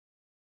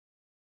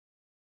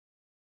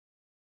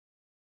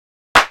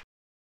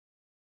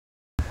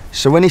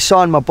So when he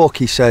signed my book,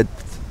 he said,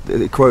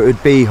 he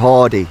quoted, "Be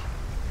hardy."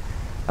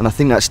 And I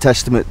think that's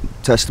testament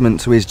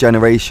to his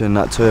generation,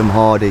 that term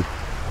hardy.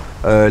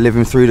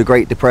 Living through the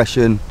Great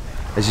Depression,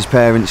 as his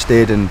parents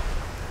did, and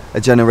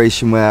a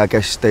generation where I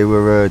guess they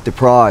were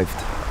deprived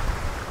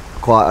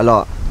quite a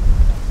lot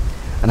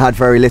and had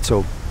very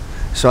little.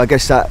 So I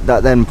guess that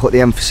then put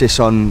the emphasis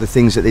on the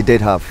things that they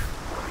did have.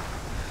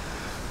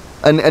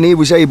 And he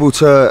was able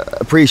to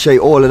appreciate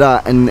all of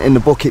that, and in the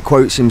book it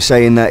quotes him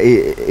saying that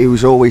he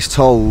was always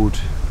told,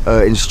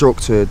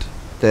 instructed,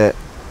 that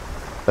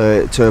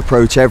to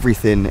approach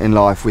everything in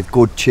life with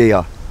good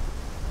cheer,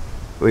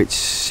 which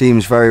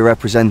seems very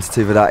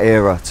representative of that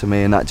era to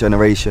me and that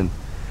generation.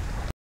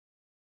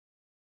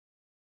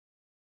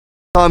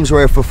 Times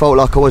where if I felt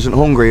like I wasn't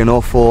hungry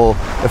enough, or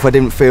if I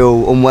didn't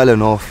feel unwell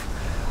enough,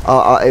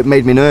 it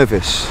made me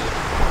nervous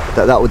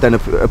that would then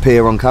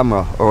appear on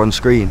camera or on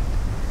screen,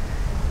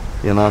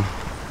 you know.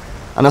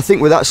 And I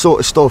think with that sort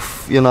of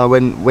stuff, you know,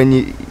 when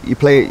you're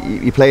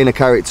playing a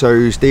character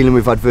who's dealing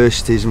with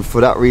adversities, and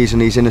for that reason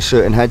he's in a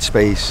certain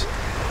headspace,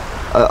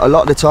 a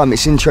lot of the time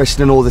it's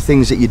interesting in all the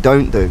things that you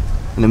don't do,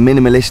 and the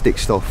minimalistic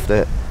stuff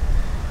that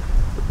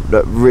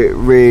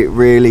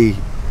really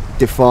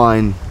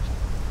define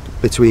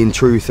between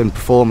truth and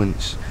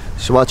performance.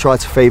 So I try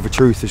to favour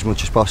truth as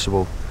much as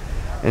possible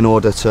in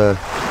order to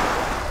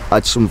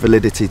add some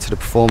validity to the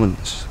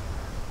performance.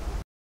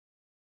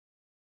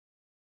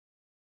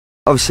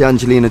 Obviously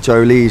Angelina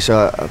Jolie's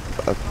a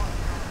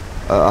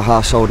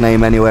household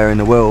name anywhere in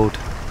the world,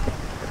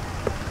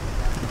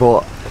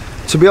 but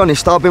to be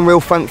honest, I've been real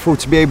thankful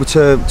to be able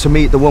to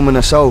meet the woman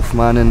herself,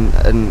 man,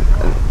 and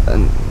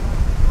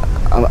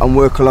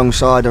work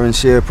alongside her and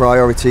see her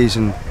priorities,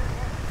 and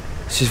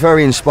she's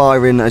very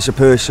inspiring as a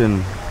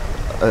person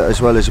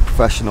as well as a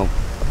professional.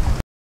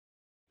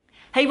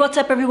 Hey, what's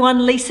up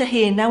everyone, Lisa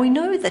here. Now we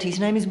know that his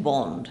name is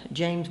Bond,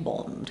 James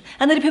Bond,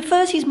 and that he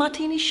prefers his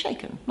martinis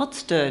shaken, not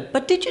stirred.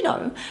 But did you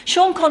know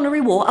Sean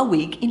Connery wore a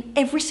wig in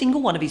every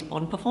single one of his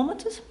Bond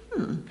performances?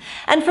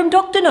 And from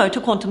Dr. No to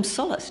Quantum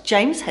Solace,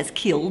 James has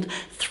killed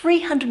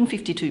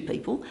 352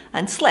 people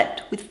and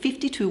slept with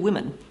 52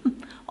 women.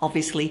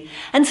 Obviously.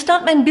 And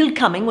stuntman Bill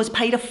Cumming was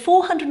paid a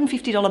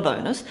 $450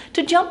 bonus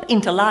to jump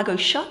into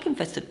Largo's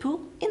shark-infested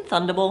pool in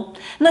Thunderball.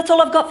 And that's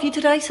all I've got for you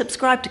today.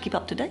 Subscribe to keep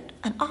up to date,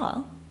 and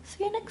I'll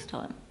see you next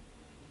time.